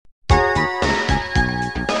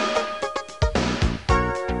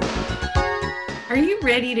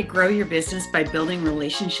ready to grow your business by building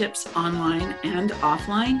relationships online and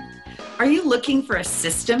offline? Are you looking for a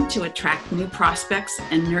system to attract new prospects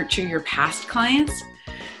and nurture your past clients?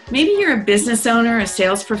 Maybe you're a business owner, a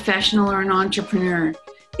sales professional, or an entrepreneur.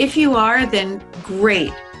 If you are, then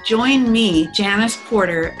great. Join me, Janice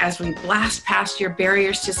Porter, as we blast past your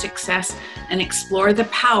barriers to success and explore the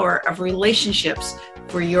power of relationships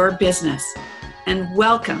for your business. And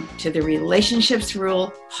welcome to the Relationships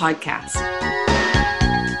Rule podcast.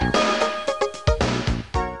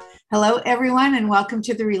 Hello, everyone, and welcome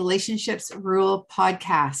to the Relationships Rule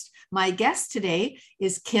podcast. My guest today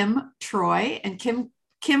is Kim Troy, and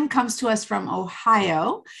Kim comes to us from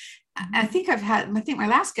Ohio. I think my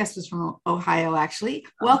last guest was from Ohio, actually.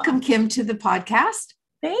 Welcome, Kim, to the podcast.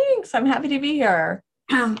 Thanks. I'm happy to be here.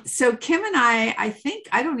 So Kim and I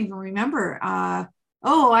don't even remember. I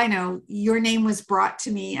know your name was brought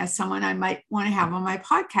to me as someone I might want to have on my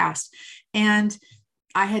podcast. And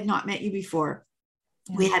I had not met you before.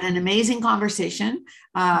 Yeah. We had an amazing conversation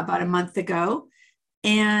about a month ago.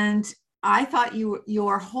 And I thought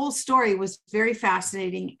your whole story was very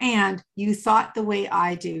fascinating, and you thought the way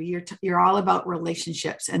I do. You're all about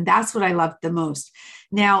relationships, and that's what I loved the most.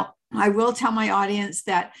 Now, I will tell my audience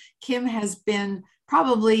that Kim has been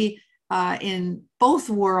probably in both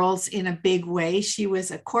worlds in a big way. She was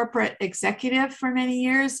a corporate executive for many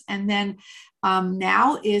years, and then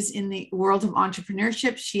now is in the world of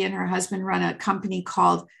entrepreneurship. She and her husband run a company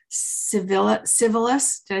called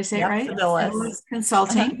Civilus. Did I say it right? Civilus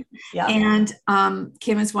Consulting. Yeah. And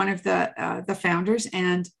Kim is one of the founders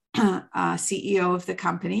and CEO of the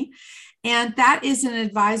company. And that is an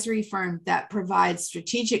advisory firm that provides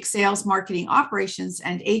strategic sales, marketing, operations,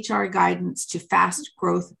 and HR guidance to fast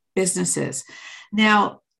growth businesses.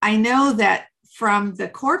 Now, I know that from the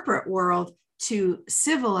corporate world to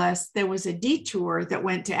Civilus, there was a detour that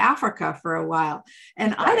went to Africa for a while.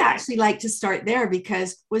 And I'd actually like to start there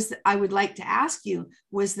because I would like to ask you,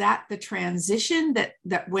 was that the transition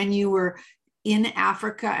that when you were in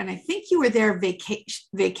Africa, and I think you were there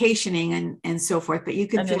vacationing and so forth, but you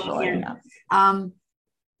could fill in. Yeah.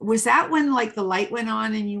 Was that when like the light went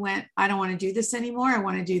on and you went, I don't want to do this anymore. I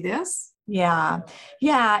want to do this? Yeah.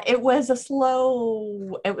 It was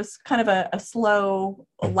kind of a slow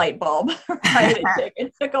light bulb, right?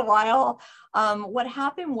 It took a while. What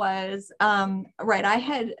happened was, I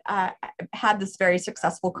had had this very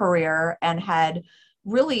successful career and had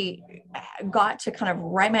really got to kind of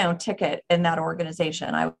write my own ticket in that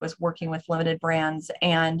organization. I was working with limited brands,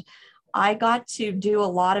 and I got to do a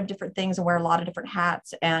lot of different things and wear a lot of different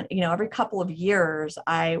hats. And, every couple of years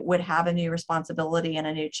I would have a new responsibility and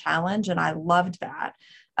a new challenge. And I loved that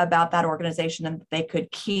about that organization, and they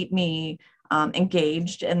could keep me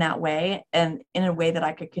engaged in that way and in a way that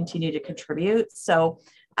I could continue to contribute. So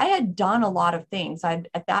I had done a lot of things. At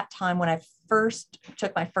that time, when I first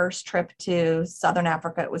took my first trip to Southern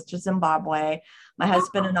Africa, it was to Zimbabwe. My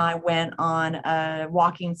husband and I went on a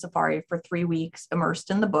walking safari for 3 weeks,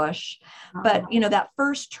 immersed in the bush. But, that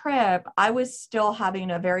first trip, I was still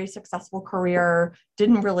having a very successful career,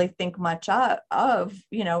 didn't really think much of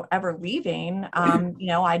ever leaving.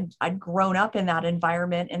 I'd grown up in that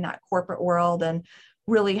environment, in that corporate world, and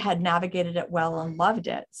really had navigated it well and loved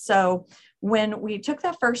it. So when we took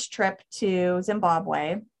that first trip to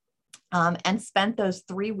Zimbabwe, and spent those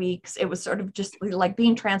 3 weeks, it was sort of just like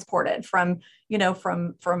being transported from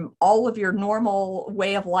all of your normal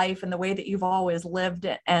way of life and the way that you've always lived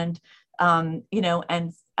and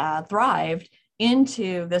thrived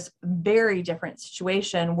into this very different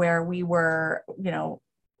situation where we were,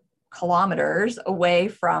 kilometers away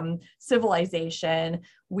from civilization.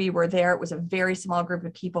 We were there. It was a very small group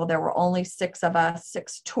of people. There were only 6 of us,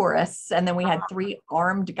 6 tourists. And then we had 3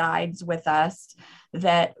 armed guides with us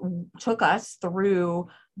that took us through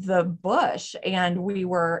the bush. And we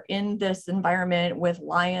were in this environment with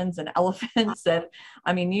lions and elephants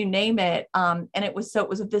and you name it. And it was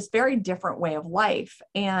this very different way of life.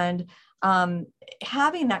 And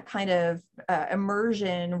having that kind of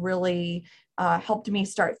immersion really helped me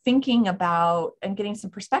start thinking about and getting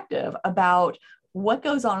some perspective about what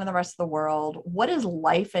goes on in the rest of the world. What is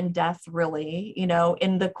life and death really?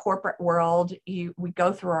 In the corporate world, we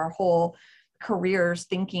go through our whole careers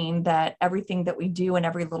thinking that everything that we do and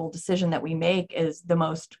every little decision that we make is the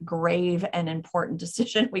most grave and important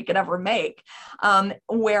decision we could ever make.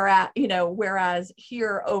 Whereas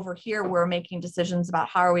over here, we're making decisions about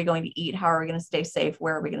how are we going to eat? How are we going to stay safe?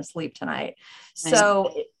 Where are we going to sleep tonight?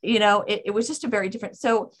 So, it was just a very different.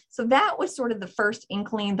 So that was sort of the first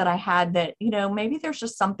inkling that I had that, maybe there's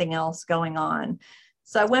just something else going on.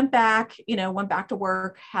 So I went back, went back to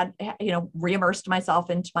work, had, reimmersed myself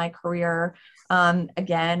into my career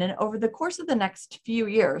again. And over the course of the next few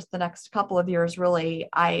years, the next couple of years, really,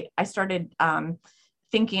 I started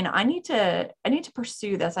thinking I need to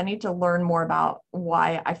pursue this. I need to learn more about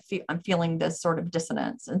why I'm feeling this sort of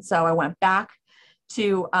dissonance. And so I went back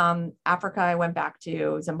to Africa. I went back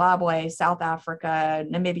to Zimbabwe, South Africa,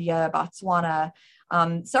 Namibia, Botswana,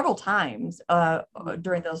 several times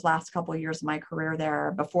during those last couple of years of my career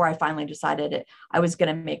there before I finally decided I was going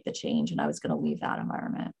to make the change and I was going to leave that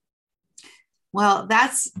environment. Well,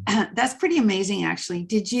 that's pretty amazing, actually.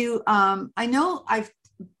 Did you, I know I've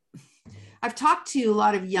talked to a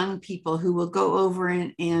lot of young people who will go over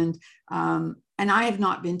and I have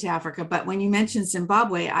not been to Africa, but when you mentioned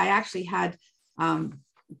Zimbabwe, I actually had,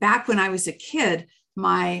 back when I was a kid,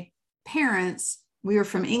 my parents, we were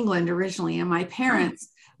from England originally, and my parents,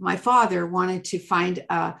 my father wanted to find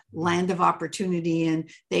a land of opportunity, and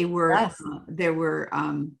they were, Yes. there were,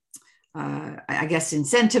 I guess,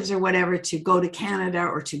 incentives or whatever to go to Canada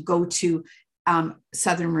or to go to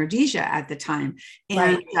Southern Rhodesia at the time,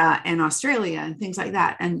 and Right. and Australia and things like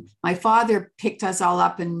that. And my father picked us all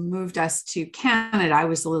up and moved us to Canada. I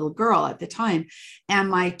was a little girl at the time, and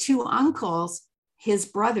my two uncles, his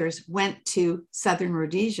brothers, went to Southern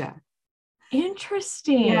Rhodesia.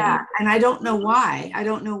 Interesting. Yeah, and I don't know why. I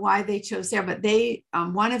don't know why they chose there, but they,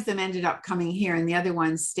 one of them ended up coming here, and the other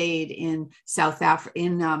one stayed in South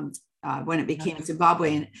Africa when it became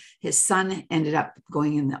Zimbabwe, and his son ended up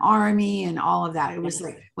going in the army and all of that. It was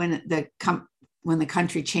like when the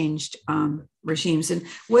country changed regimes. And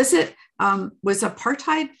was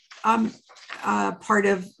apartheid part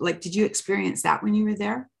of, like, did you experience that when you were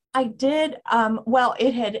there? I did. Well,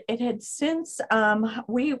 it had since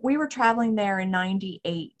we were traveling there in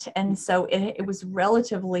 '98, and so it was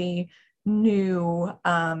relatively new.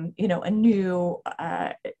 A new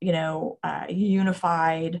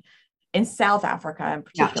unified in South Africa in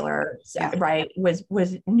particular, Yeah. right,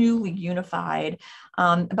 was newly unified.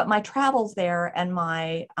 But my travels there and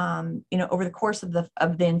my over the course of the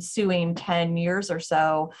ensuing 10 years or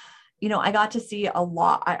so, I got to see a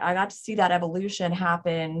lot. I got to see that evolution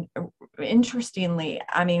happen. Interestingly,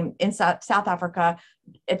 I mean, in South Africa,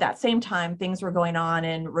 at that same time, things were going on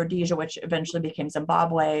in Rhodesia, which eventually became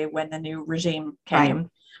Zimbabwe when the new regime came.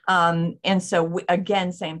 Right. And so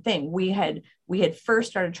again, same thing. We had first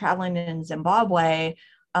started traveling in Zimbabwe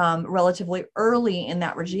relatively early in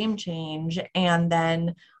that regime change, and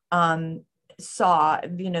then saw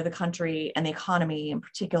the country and the economy in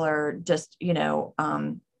particular just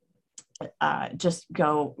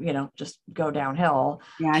go downhill.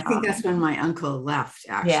 Yeah, I think that's when my uncle left,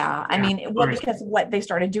 actually. Yeah, I mean, because what they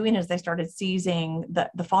started doing is they started seizing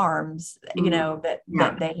the farms,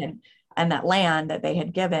 that they had, and that land that they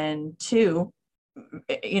had given to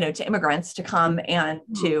immigrants to come and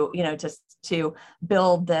to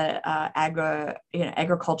build the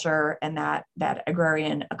agriculture and that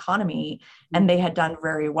agrarian economy, and they had done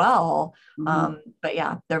very well. But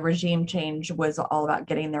yeah, the regime change was all about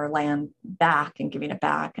getting their land back and giving it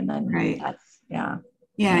back, and then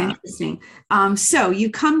interesting. So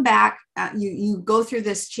you come back, you go through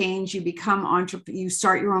this change, you become you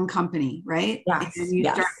start your own company, right? Yes.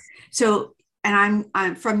 So, and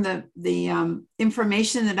I'm from the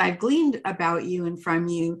information that I've gleaned about you and from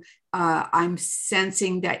you, I'm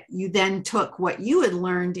sensing that you then took what you had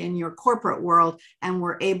learned in your corporate world and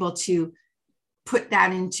were able to put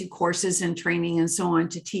that into courses and training and so on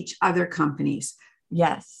to teach other companies.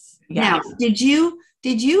 Yes. Now, did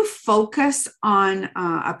you focus on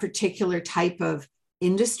a particular type of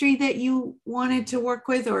industry that you wanted to work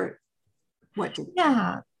with, or what?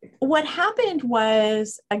 What happened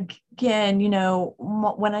was, again,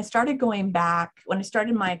 when I started going back, when I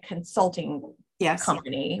started my consulting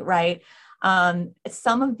company, right?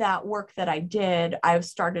 Some of that work that I did, I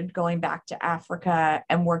started going back to Africa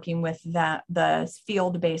and working with the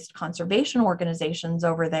field-based conservation organizations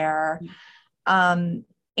over there. And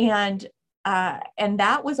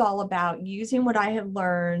that was all about using what I had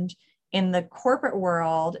learned in the corporate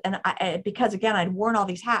world. And because again, I'd worn all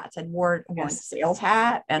these hats. I'd worn a sales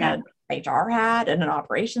hat and an HR hat and an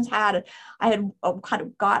operations hat. I had kind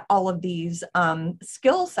of got all of these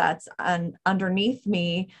skill sets underneath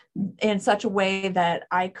me in such a way that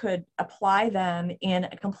I could apply them in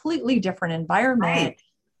a completely different environment,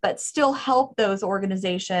 but still help those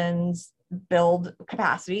organizations build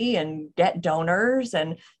capacity and get donors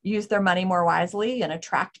and use their money more wisely and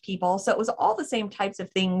attract people. So it was all the same types of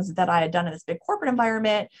things that I had done in this big corporate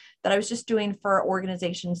environment that I was just doing for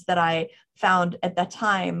organizations that I found at that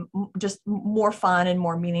time just more fun and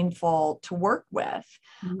more meaningful to work with.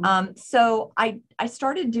 So I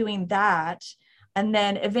started doing that. And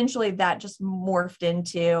then eventually that just morphed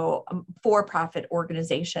into for-profit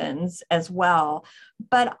organizations as well.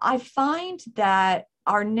 But I find that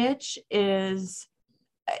our niche is,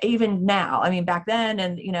 even now, I mean, back then,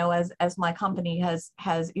 and, you know, as my company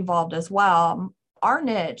has evolved as well, our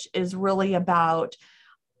niche is really about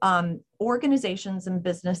organizations and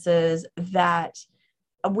businesses that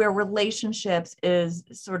where relationships is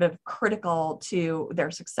sort of critical to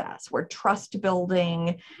their success, where trust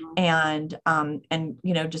building and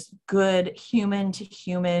you know, just good human to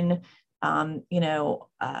human you know,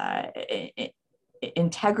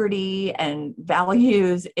 integrity and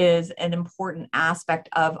values is an important aspect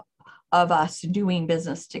of us doing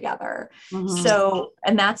business together. So,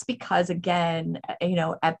 and that's because, again, you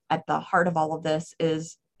know, at the heart of all of this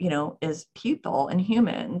is, you know, is people and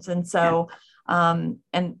humans. And so and,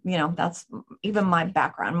 you know, that's even my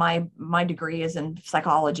background. My degree is in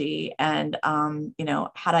psychology. And, you know,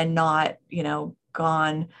 had I not, you know,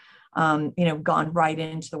 gone right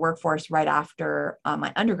into the workforce right after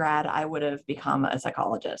my undergrad, I would have become a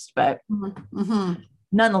psychologist. But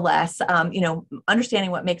nonetheless, you know,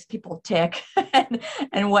 understanding what makes people tick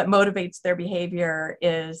and what motivates their behavior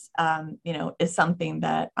is, you know, is something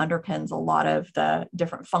that underpins a lot of the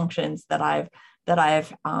different functions that I've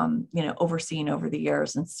you know, overseen over the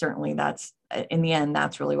years. And certainly that's, in the end,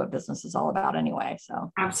 that's really what business is all about anyway.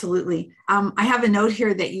 So absolutely. I have a note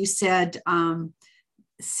here that you said,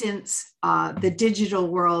 since the digital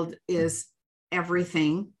world is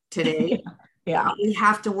everything today, we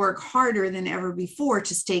have to work harder than ever before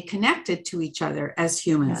to stay connected to each other as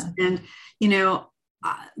humans. And, you know,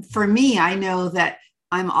 for me, I know that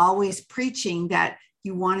I'm always preaching that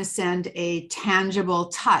you want to send a tangible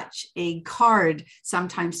touch, a card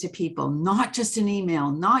sometimes to people, not just an email,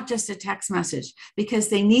 not just a text message, because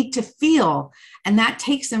they need to feel, and that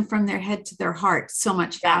takes them from their head to their heart so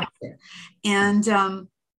much faster. And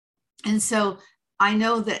so I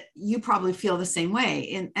know that you probably feel the same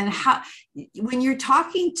way. And how, when you're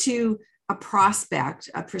talking to a prospect,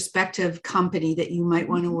 a prospective company that you might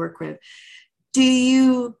want to work with,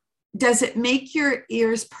 does it make your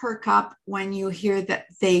ears perk up when you hear that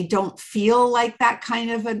they don't feel like that kind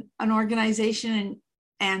of an organization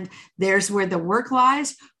and there's where the work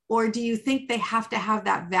lies? Or do you think they have to have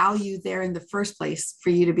that value there in the first place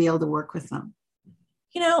for you to be able to work with them?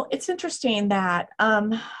 You know, it's interesting that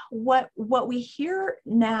what we hear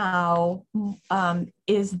now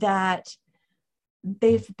is that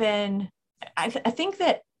they've been, I think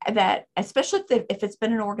that especially if it's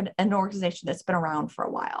been an organization that's been around for a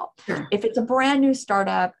while, if it's a brand new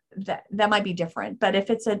startup, that might be different. But if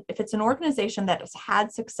it's an organization that has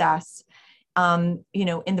had success, you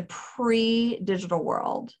know, in the pre-digital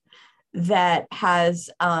world, that has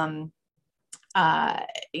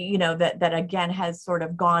you know, that again has sort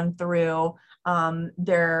of gone through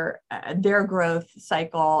their growth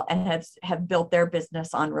cycle and have built their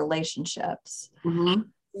business on relationships.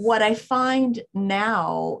 What I find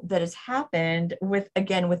now that has happened with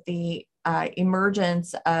the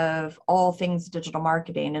emergence of all things digital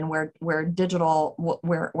marketing, and where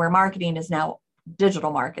marketing is now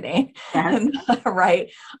digital marketing, right?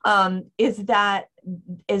 Is that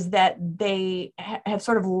they have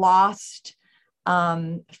sort of lost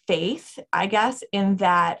faith, I guess, in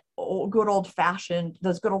that good old fashioned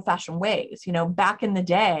ways. You know, back in the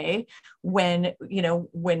day when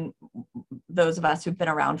those of us who've been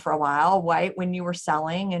around for a while, right, when you were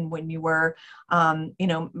selling and when you were, you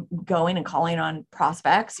know, going and calling on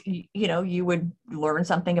prospects, you know, you would learn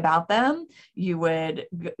something about them. You would,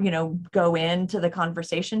 you know, go into the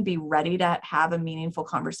conversation, be ready to have a meaningful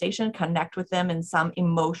conversation, connect with them in some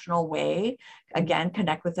emotional way. Again,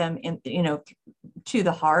 connect with them in, you know, to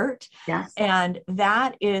the heart. And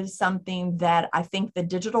that is something that I think the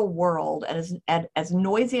digital world, as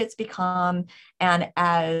noisy it's become and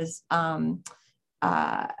as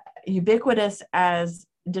ubiquitous as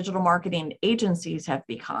digital marketing agencies have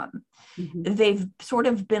become, they've sort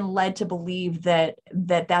of been led to believe that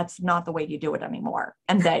that's not the way you do it anymore,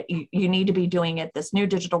 and that you need to be doing it this new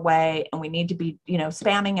digital way, and we need to be, you know,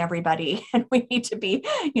 spamming everybody, and we need to be,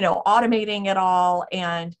 you know, automating it all,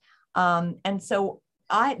 and so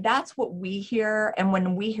that's what we hear. And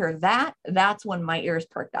when we hear that, that's when my ears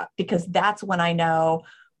perked up, because that's when I know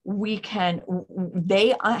they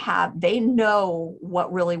know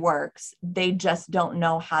what really works. They just don't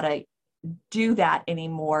know how to do that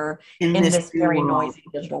anymore in in this this new very world. noisy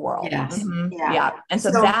digital world. Yes. Yeah. Yeah. And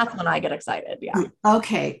so that's when I get excited. Yeah.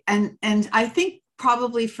 Okay. And I think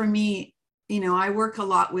probably for me, I work a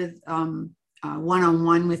lot with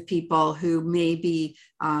one-on-one with people who may be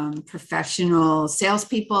professional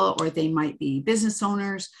salespeople, or they might be business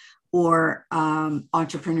owners or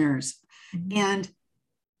entrepreneurs. And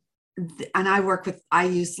I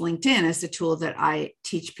use LinkedIn as a tool that I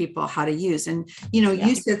teach people how to use. And,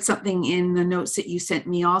 you said something in the notes that you sent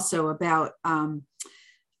me also about,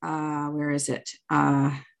 where is it?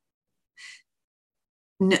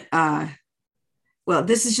 Well,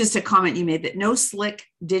 this is just a comment you made, that no slick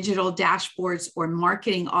digital dashboards or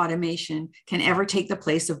marketing automation can ever take the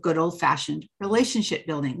place of good old-fashioned relationship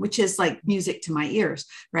building, which is like music to my ears,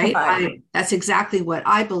 right? That's exactly what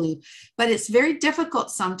I believe. But it's very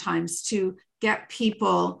difficult sometimes to get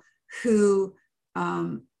people who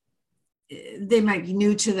they might be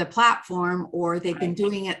new to the platform, or they've been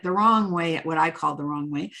doing it the wrong way, what I call the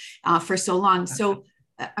wrong way, for so long. So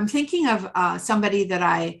I'm thinking of somebody that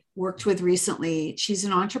I worked with recently. She's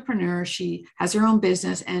an entrepreneur. She has her own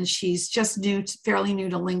business, and she's just fairly new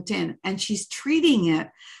to LinkedIn, and she's treating it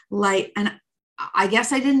like, and I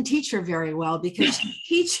guess I didn't teach her very well, because she's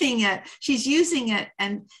teaching it, she's using it.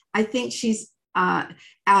 And I think she's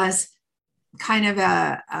as kind of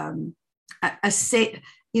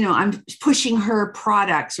I'm pushing her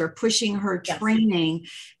products or pushing her training.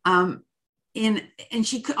 And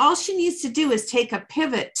all she needs to do is take a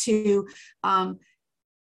pivot to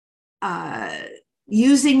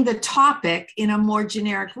using the topic in a more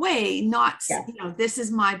generic way, not, this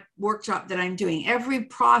is my workshop that I'm doing. Every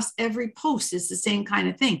post is the same kind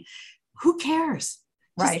of thing. Who cares?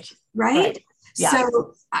 Right. Yes.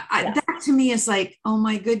 So that to me is like, oh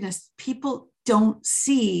my goodness, people don't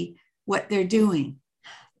see what they're doing.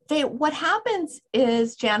 What happens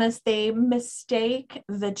is, Janice, they mistake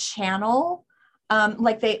the channel.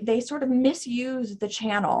 Like they sort of misuse the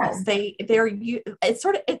channel. Yes.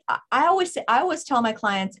 I always tell my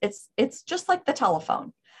clients, it's just like the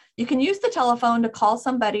telephone. You can use the telephone to call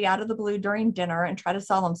somebody out of the blue during dinner and try to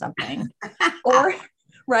sell them something, or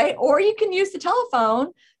you can use the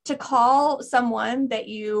telephone to call someone that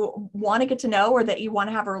you want to get to know, or that you want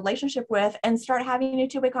to have a relationship with, and start having a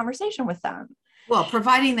two-way conversation with them. Well,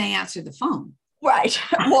 providing they answer the phone. Right.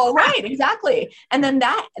 Well, right. Exactly. And then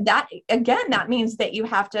that again, that means that you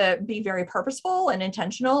have to be very purposeful and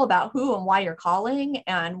intentional about who and why you're calling,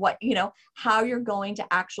 and what, how you're going to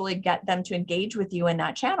actually get them to engage with you in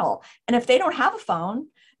that channel. And if they don't have a phone,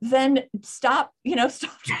 then stop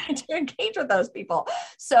trying to engage with those people.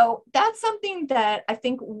 So that's something that I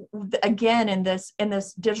think, again, in this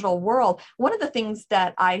digital world, one of the things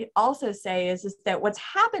that I also say is that what's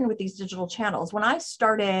happened with these digital channels, when I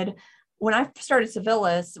started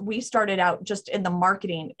Civilis, we started out just in the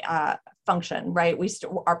marketing function, right?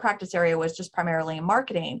 Our practice area was just primarily in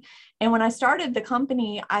marketing. And when I started the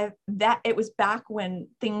company, it was back when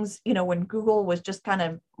things, when Google was just kind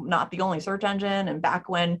of not the only search engine, and back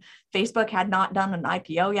when Facebook had not done an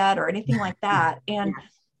IPO yet or anything like that. And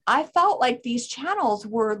I felt like these channels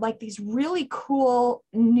were like these really cool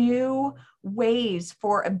new ways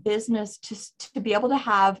for a business to be able to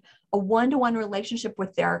have a one-to-one relationship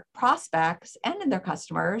with their prospects and their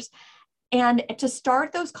customers, and to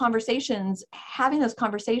start those conversations, having those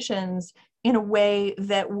conversations in a way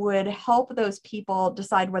that would help those people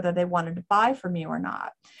decide whether they wanted to buy from you or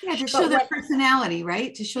not. Yeah, to show their personality,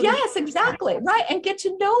 right? To show. Yes, exactly. Right. And get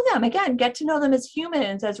to know them again, get to know them as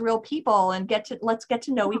humans, as real people, and let's get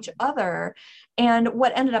to know each other. And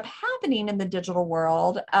what ended up happening in the digital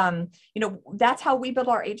world, that's how we built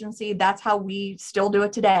our agency. That's how we still do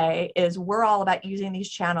it today, is we're all about using these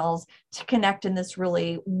channels to connect in this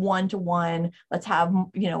really one-to-one, let's have,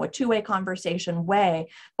 a two-way conversation way.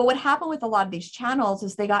 But what happened with a lot of these channels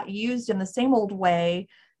is they got used in the same old way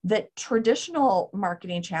that traditional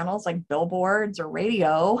marketing channels like billboards or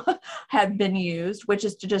radio have been used, which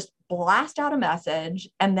is to just blast out a message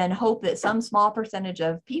and then hope that some small percentage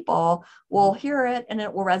of people will hear it and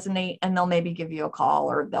it will resonate, and they'll maybe give you a call,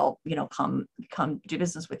 or they'll, come do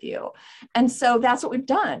business with you. And so that's what we've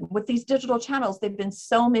done with these digital channels. They've been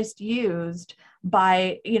so misused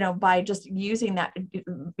by just using that,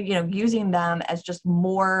 using them as just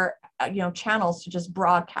more, channels to just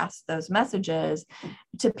broadcast those messages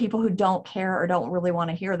to people who don't care or don't really want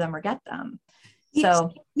to hear them or get them.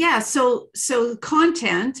 So so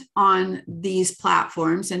content on these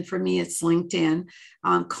platforms, and for me it's LinkedIn,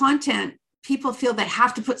 content people feel they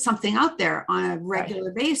have to put something out there on a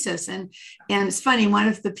regular basis. And it's funny, one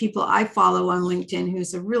of the people I follow on LinkedIn,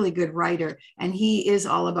 who's a really good writer, and he is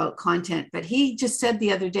all about content, but he just said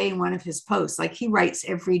the other day in one of his posts, like he writes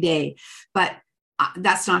every day, but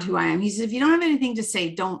that's not who I am. He says, if you don't have anything to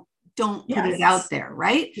say, don't put it out there.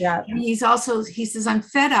 Right. Yeah. And he says, I'm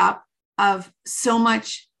fed up of so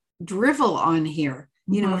much drivel on here.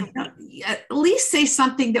 You know, at least say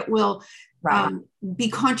something that will be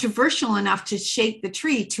controversial enough to shake the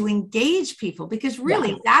tree, to engage people, because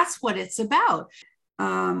really that's what it's about.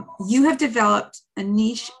 You have developed a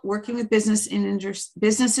niche working with businesses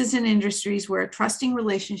and industries where a trusting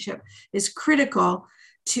relationship is critical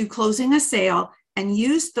to closing a sale, and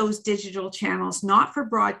use those digital channels not for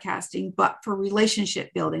broadcasting, but for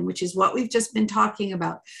relationship building, which is what we've just been talking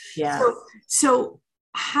about. Yeah. So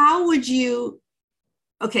how would you,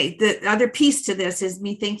 okay, the other piece to this is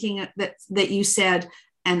me thinking that you said,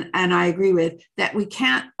 and I agree with, that we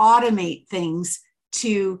can't automate things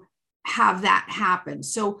to have that happen.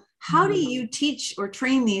 So how do you teach or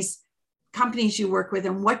train these companies you work with,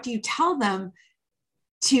 and what do you tell them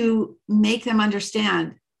to make them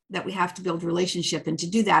understand that we have to build relationship, and to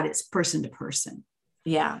do that, it's person to person?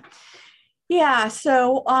 Yeah.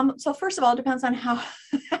 So first of all, it depends on how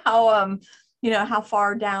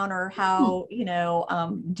far down or how,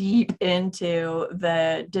 deep into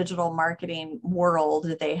the digital marketing world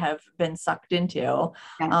that they have been sucked into.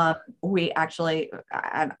 We actually,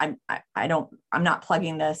 I'm not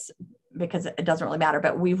plugging this because it doesn't really matter,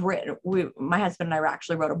 but my husband and I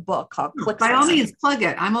actually wrote a book called ClickSand. By all means, plug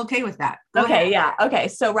it. I'm okay with that. Go ahead. Yeah. Okay.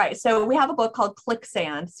 So we have a book called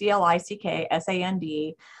ClickSand, ClickSand.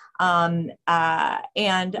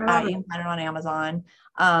 And you can find it on Amazon.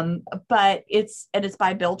 But it's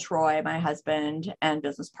by Bill Troy, my husband and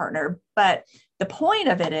business partner. But the point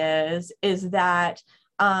of it is that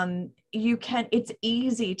it's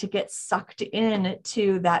easy to get sucked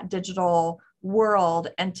into that digital world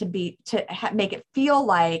and make it feel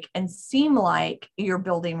like and seem like you're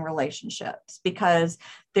building relationships, because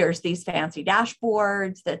there's these fancy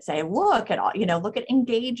dashboards that say, look at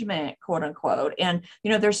engagement, quote unquote. And,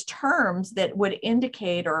 there's terms that would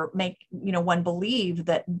indicate or make, one believe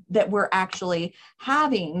that we're actually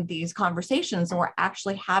having these conversations and we're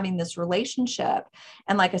actually having this relationship.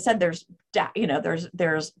 And like I said, there's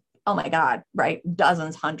oh my God, right?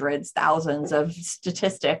 Dozens, hundreds, thousands of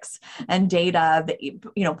statistics and data that,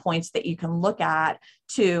 points that you can look at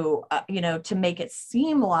to make it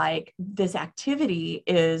seem like this activity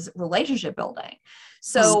is relationship building.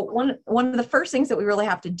 So one of the first things that we really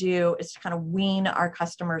have to do is to kind of wean our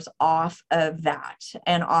customers off of that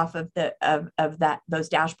and off of those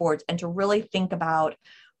dashboards, and to really think about,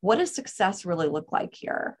 what does success really look like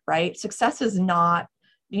here, right? Success is not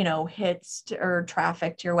hits or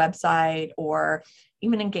traffic to your website, or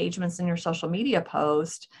even engagements in your social media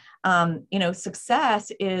post.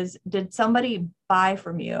 Success is, did somebody buy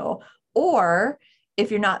from you? Or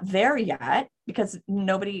if you're not there yet, because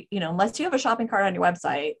nobody, unless you have a shopping cart on your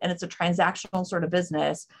website and it's a transactional sort of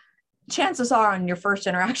business, chances are on your first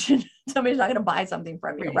interaction, somebody's not going to buy something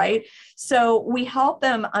from you, right? So we help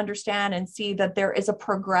them understand and see that there is a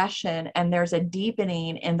progression and there's a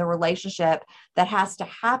deepening in the relationship that has to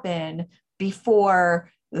happen before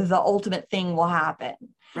the ultimate thing will happen.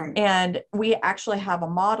 Right. And we actually have a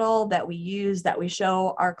model that we use, that we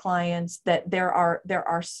show our clients, that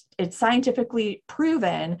it's scientifically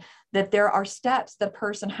proven that there are steps the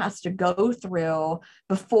person has to go through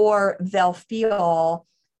before they'll feel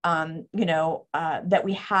that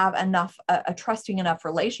we have a trusting enough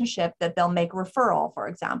relationship that they'll make referral, for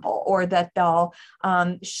example, or that they'll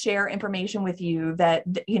share information with you that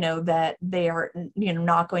they are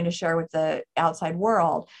not going to share with the outside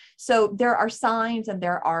world. So there are signs and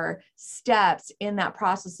there are steps in that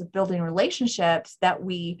process of building relationships that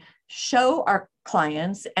we show our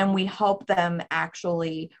clients, and we help them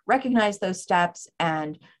actually recognize those steps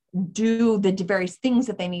and do the various things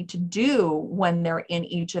that they need to do when they're in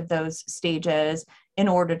each of those stages in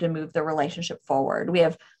order to move the relationship forward. We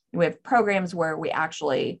have programs where we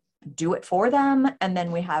actually do it for them, and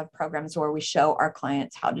then we have programs where we show our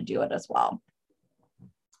clients how to do it as well.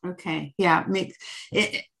 Okay. Yeah.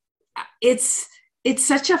 It's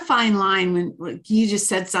such a fine line when, like, you just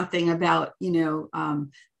said something about,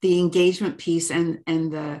 the engagement piece and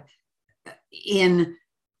the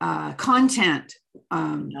content,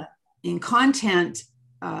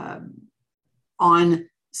 on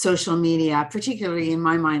social media, particularly in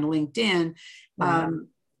my mind, LinkedIn.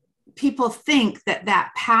 People think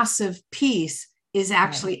that passive piece is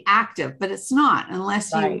actually active, but it's not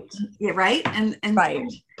unless you, Right. yeah, right. And Right.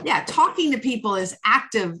 yeah, talking to people is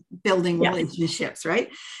active building Yes. relationships, right?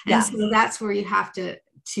 And Yes. so that's where you have to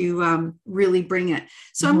really bring it.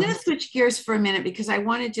 So I'm going to switch gears for a minute because I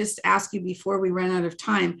want to just ask you before we run out of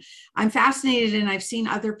time. I'm fascinated, and I've seen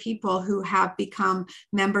other people who have become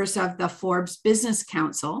members of the Forbes Business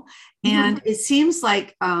Council, and it seems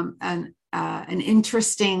like an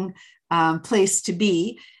interesting place to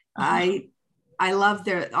be. I love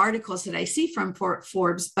the articles that I see from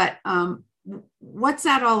Forbes, but what's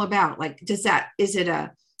that all about? Like, is it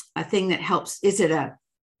a thing that helps? Is it a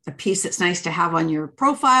piece that's nice to have on your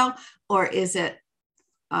profile, or is it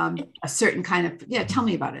a certain kind of, yeah, tell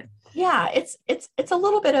me about it. Yeah, it's a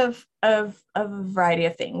little bit of a variety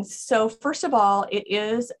of things. So first of all, it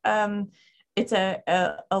is it's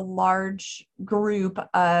a large group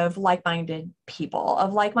of like-minded people,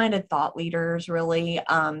 of like-minded thought leaders, really,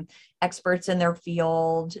 experts in their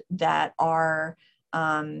field that are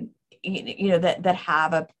that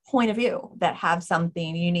have a point of view, that have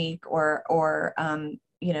something unique or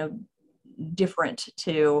different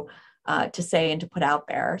to say and to put out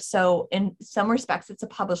there. So in some respects, it's a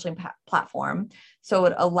publishing platform. So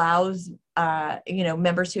it allows,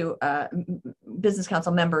 members who, business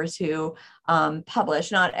council members who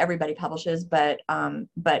publish, not everybody publishes, but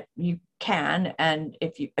you can. And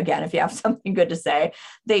if you have something good to say,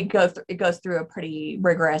 it goes through a pretty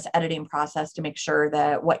rigorous editing process to make sure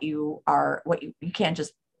that you can't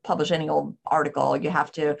just publish any old article. You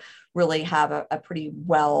have to really have a pretty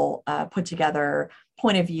well put together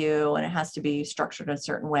point of view, and it has to be structured in a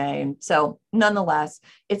certain way. And so nonetheless,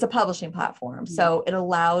 it's a publishing platform. So it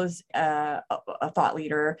allows a thought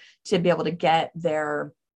leader to be able to get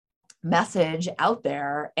their message out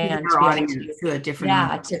there and to be able to a different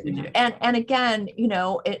audience. And again,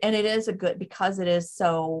 and it is a good, because it is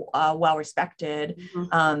so well respected.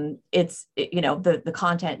 It's the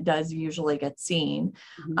content does usually get seen.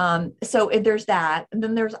 So there's that, and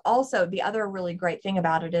then there's also the other really great thing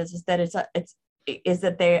about it is that is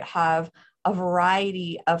that they have a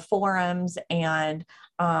variety of forums, and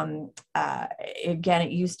again,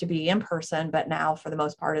 it used to be in person, but now for the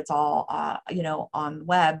most part, it's all on the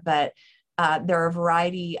web. But there are a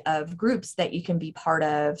variety of groups that you can be part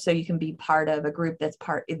of. So you can be part of a group that's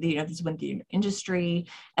this within the industry,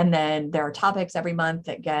 and then there are topics every month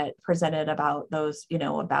that get presented about those,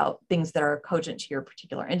 about things that are cogent to your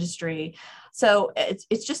particular industry. So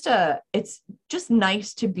it's just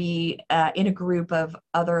nice to be in a group of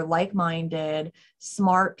other like-minded,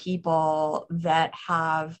 smart people that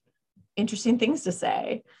have interesting things to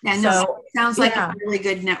say. Yeah, so it sounds like a really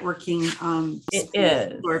good networking. It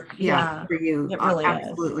is. For you. It really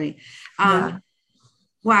absolutely. Is.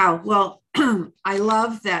 Wow. Well, I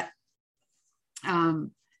love that.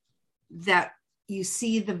 That you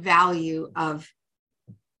see the value of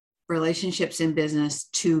relationships in business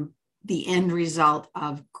to the end result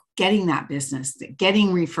of getting that business, getting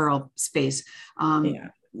referral space.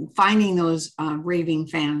 Finding those raving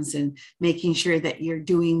fans and making sure that you're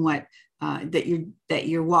doing what that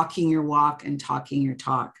you're walking your walk and talking your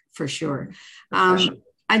talk, for sure. I'd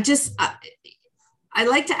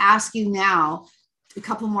like to ask you now a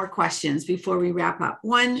couple more questions before we wrap up.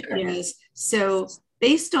 One is, so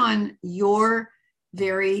based on your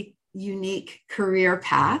very unique career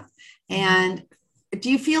path, and do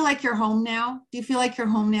you feel like you're home now? Do you feel like you're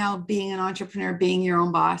home now, being an entrepreneur, being your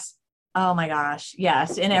own boss? Oh my gosh.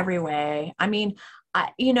 Yes. In every way. I mean,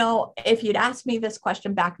 if you'd asked me this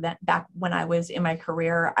question back when I was in my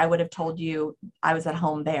career, I would have told you I was at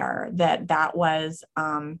home there, that was,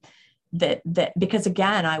 that because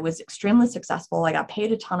again, I was extremely successful. I got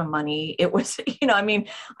paid a ton of money. It was,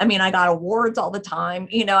 I got awards all the time,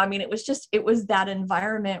 it was that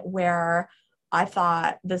environment where I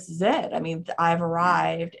thought, this is it. I mean, I've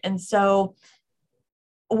arrived. And so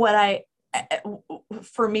what I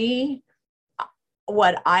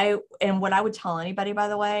would tell anybody, by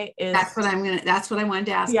the way, is that's what I wanted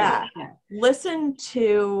to ask. Yeah. Listen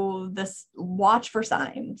to this, watch for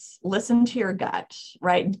signs, listen to your gut,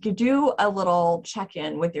 right? Do a little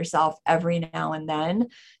check-in with yourself every now and then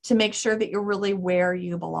to make sure that you're really where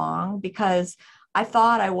you belong, because I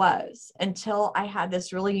thought I was, until I had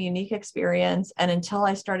this really unique experience, and until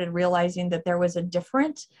I started realizing that there was a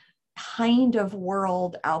different kind of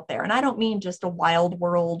world out there. And I don't mean just a wild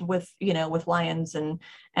world with lions and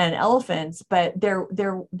elephants, but there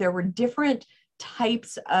were different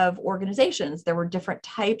types of organizations. There were different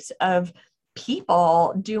types of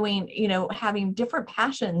people doing, having different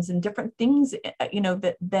passions and different things,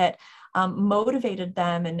 that motivated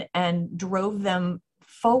them and drove them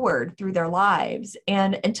forward through their lives.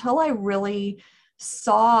 And until I really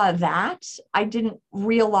saw that, I didn't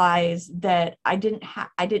realize that I didn't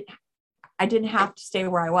have to stay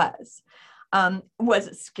where I was. Was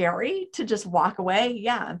it scary to just walk away?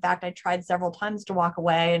 Yeah. In fact, I tried several times to walk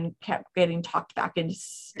away and kept getting talked back into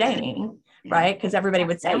staying, yeah. Right? Because everybody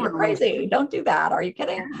would say, you're crazy. Don't do that. Are you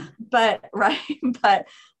kidding? Yeah. But, right. But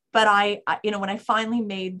I, when I finally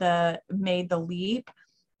made the leap,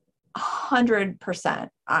 100%,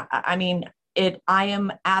 I mean, I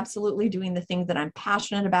am absolutely doing the things that I'm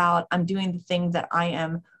passionate about. I'm doing the things that I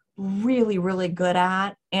am really, really good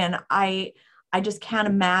at. And I just can't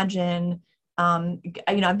imagine,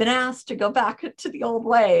 I've been asked to go back to the old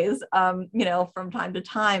ways, from time to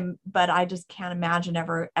time, but I just can't imagine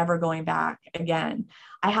ever going back again.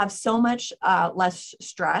 I have so much less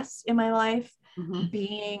stress in my life, mm-hmm.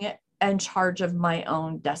 being in charge of my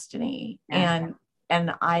own destiny. Yeah.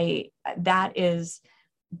 And that is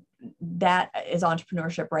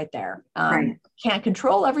entrepreneurship right there. Right. Can't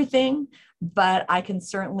control everything, but I can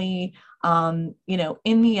certainly, in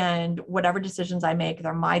the end, whatever decisions I make,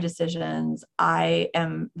 they're my decisions. I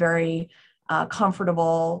am very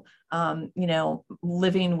comfortable,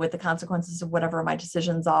 living with the consequences of whatever my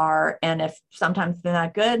decisions are. And if sometimes they're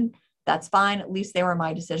not good, that's fine. At least they were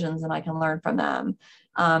my decisions and I can learn from them.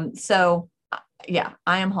 So yeah,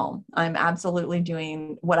 I am home. I'm absolutely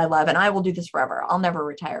doing what I love, and I will do this forever. I'll never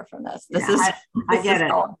retire from this. I get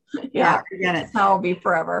it. Yeah, I get it. I'll be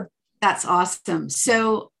forever. That's awesome.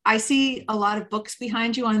 So I see a lot of books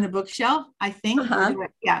behind you on the bookshelf, I think. Uh-huh.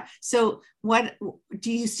 Yeah. So what,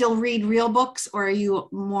 do you still read real books, or are you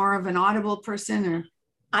more of an Audible person, or?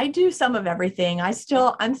 I do some of everything. I'm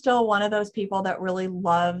still one of those people that really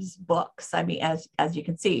loves books. I mean, as you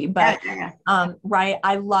can see, but, right.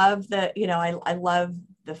 I love I love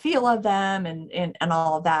the feel of them and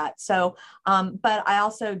all of that. So, but I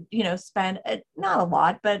also, spend not a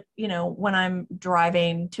lot, but, when I'm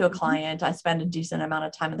driving to a client, I spend a decent amount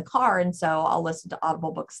of time in the car. And so I'll listen to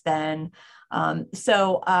Audible books then.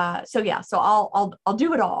 So I'll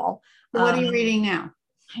do it all. What are you reading now?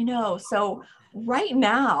 I know. So right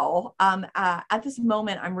now, at this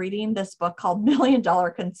moment, I'm reading this book called $1 Million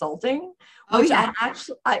Consulting, which I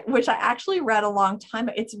actually read a long time.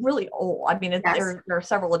 It's really old. I mean, there are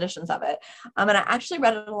several editions of it. And I actually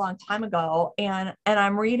read it a long time ago, and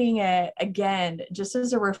I'm reading it again, just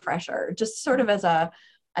as a refresher, just sort of as I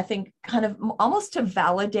think kind of almost to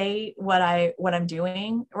validate what I'm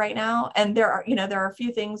doing right now. And there are a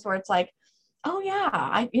few things where it's like, oh yeah,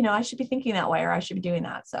 I should be thinking that way, or I should be doing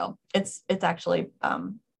that. So it's actually,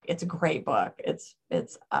 it's a great book. It's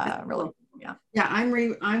really, yeah. Yeah. I'm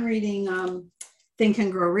reading, Think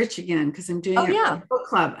and Grow Rich again, because I'm doing a book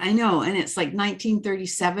club. I know. And it's like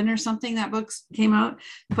 1937 or something. That book came out.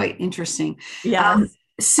 Quite interesting. Yeah.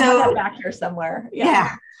 So I have that back here somewhere.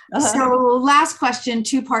 Yeah. Uh-huh. So last question,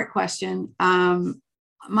 2-part question.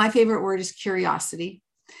 My favorite word is curiosity.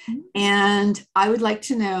 Mm-hmm. And I would like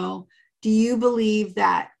to know, do you believe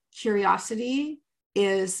that curiosity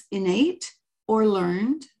is innate or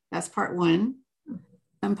learned? That's part 1.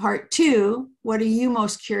 And part 2, what are you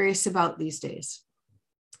most curious about these days?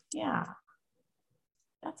 Yeah,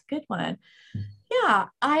 that's a good one. Yeah,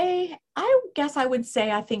 I guess I would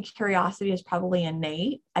say I think curiosity is probably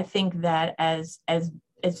innate. I think that as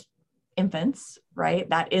infants, right,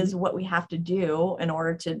 that is what we have to do in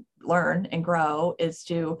order to learn and grow, is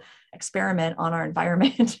to experiment on our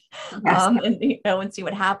environment. Yes. And see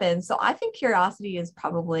what happens. So I think curiosity is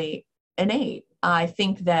probably innate. I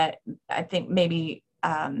think maybe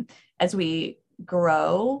as we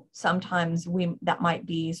grow, sometimes that might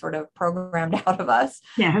be sort of programmed out of us.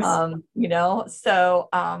 Yes. So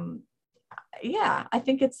I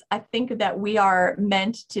think that we are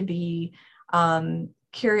meant to be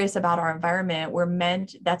curious about our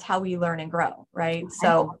environment. That's how we learn and grow, right?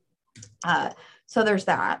 Okay. So there's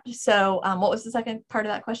that. So what was the second part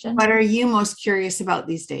of that question? What are you most curious about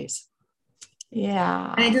these days?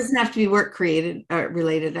 Yeah. And it doesn't have to be work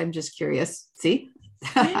related. I'm just curious. See?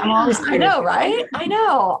 Yeah, I'm always curious. I know, right? I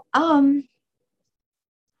know.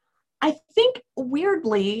 I think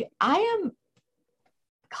weirdly, I am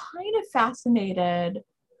kind of fascinated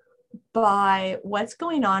by what's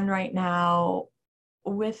going on right now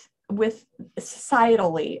with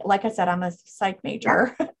societally. Like I said, I'm a psych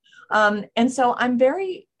major. Yeah. And so I'm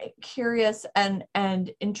very curious and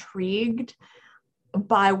intrigued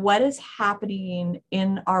by what is happening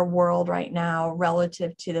in our world right now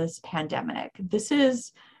relative to this pandemic. This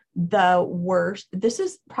is the worst. This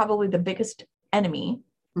is probably the biggest enemy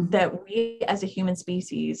that we as a human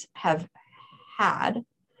species have had.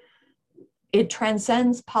 It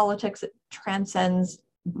transcends politics. It transcends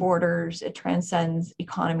borders. It transcends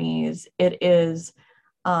economies. It is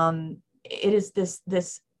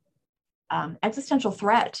this existential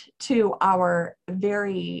threat to our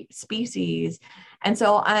very species. And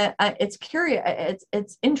so it's curious.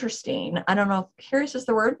 It's interesting. I don't know if curious is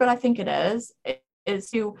the word, but I think it is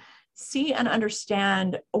to see and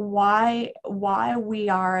understand why we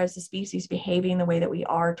are as a species behaving the way that we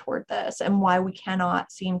are toward this, and why we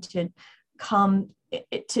cannot seem to come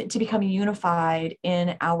to become unified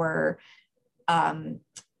in our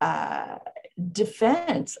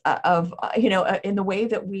defense of, in the way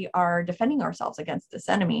that we are defending ourselves against this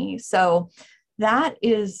enemy. So that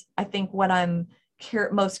is, I think, what I'm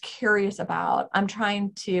most curious about. I'm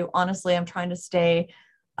trying to stay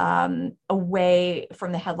away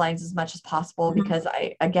from the headlines as much as possible, because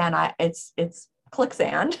it's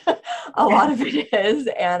quicksand. A lot of it is,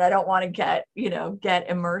 and I don't want to get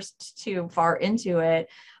immersed too far into it.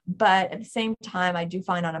 But at the same time, I do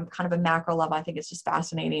find on a kind of a macro level, I think it's just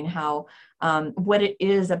fascinating how what it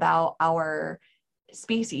is about our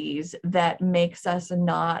species that makes us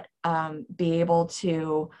not be able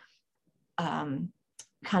to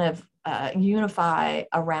unify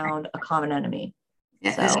around a common enemy.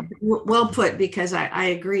 So. Well put, because I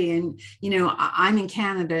agree. And, I'm in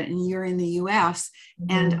Canada and you're in the US,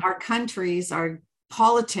 and our countries, our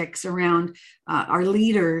politics around our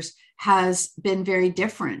leaders has been very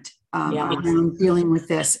different around dealing with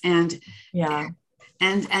this. And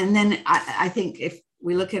then I think if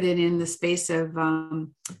we look at it in the space of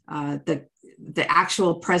the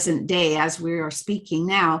actual present day, as we are speaking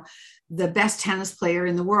now, the best tennis player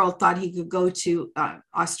in the world thought he could go to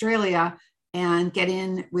Australia and get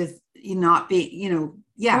in with not be,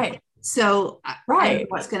 right. So I don't know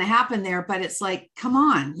what's going to happen there, but it's like, come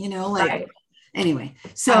on, anyway.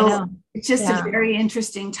 So it's just a very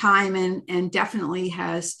interesting time, and definitely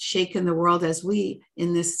has shaken the world, as we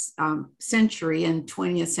in this century and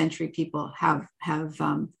 20th century people have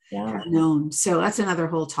known. So that's another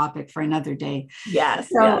whole topic for another day. Yes.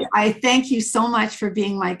 So I thank you so much for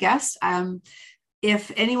being my guest.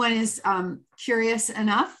 If anyone is curious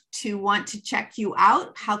enough to want to check you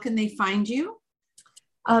out, how can they find you?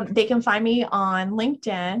 They can find me on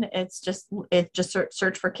LinkedIn. It's just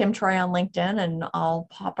search for Kim Troy on LinkedIn and I'll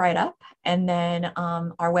pop right up. And then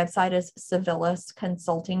our website is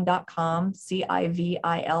civilisconsulting.com,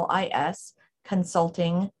 CIVILIS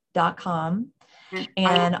consulting.com.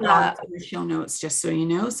 And the show notes, just so you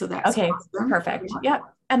know. So that's okay. Awesome. Perfect. Yeah.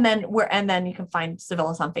 And then you can find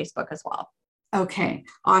Civilis on Facebook as well. Okay,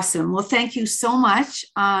 awesome. Well, thank you so much.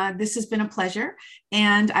 This has been a pleasure.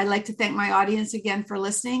 And I'd like to thank my audience again for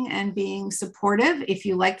listening and being supportive. If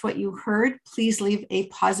you liked what you heard, please leave a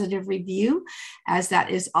positive review, as that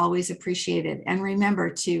is always appreciated. And remember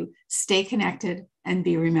to stay connected and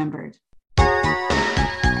be remembered.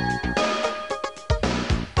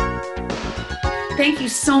 Thank you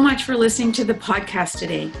so much for listening to the podcast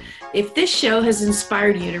today. If this show has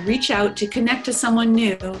inspired you to reach out to connect to someone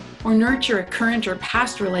new or nurture a current or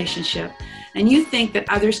past relationship, and you think that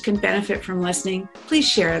others can benefit from listening, please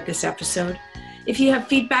share this episode. If you have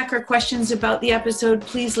feedback or questions about the episode,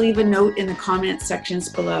 please leave a note in the comment sections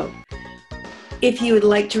below. If you would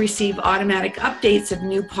like to receive automatic updates of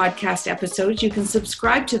new podcast episodes, you can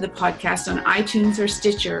subscribe to the podcast on iTunes or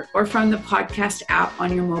Stitcher, or from the podcast app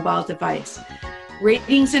on your mobile device.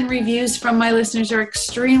 Ratings and reviews from my listeners are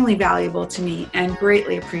extremely valuable to me and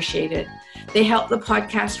greatly appreciated. They help the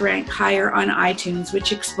podcast rank higher on iTunes,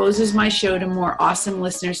 which exposes my show to more awesome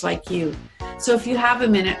listeners like you. So if you have a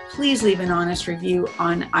minute, please leave an honest review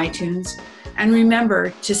on iTunes. And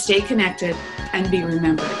remember to stay connected and be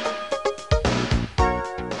remembered.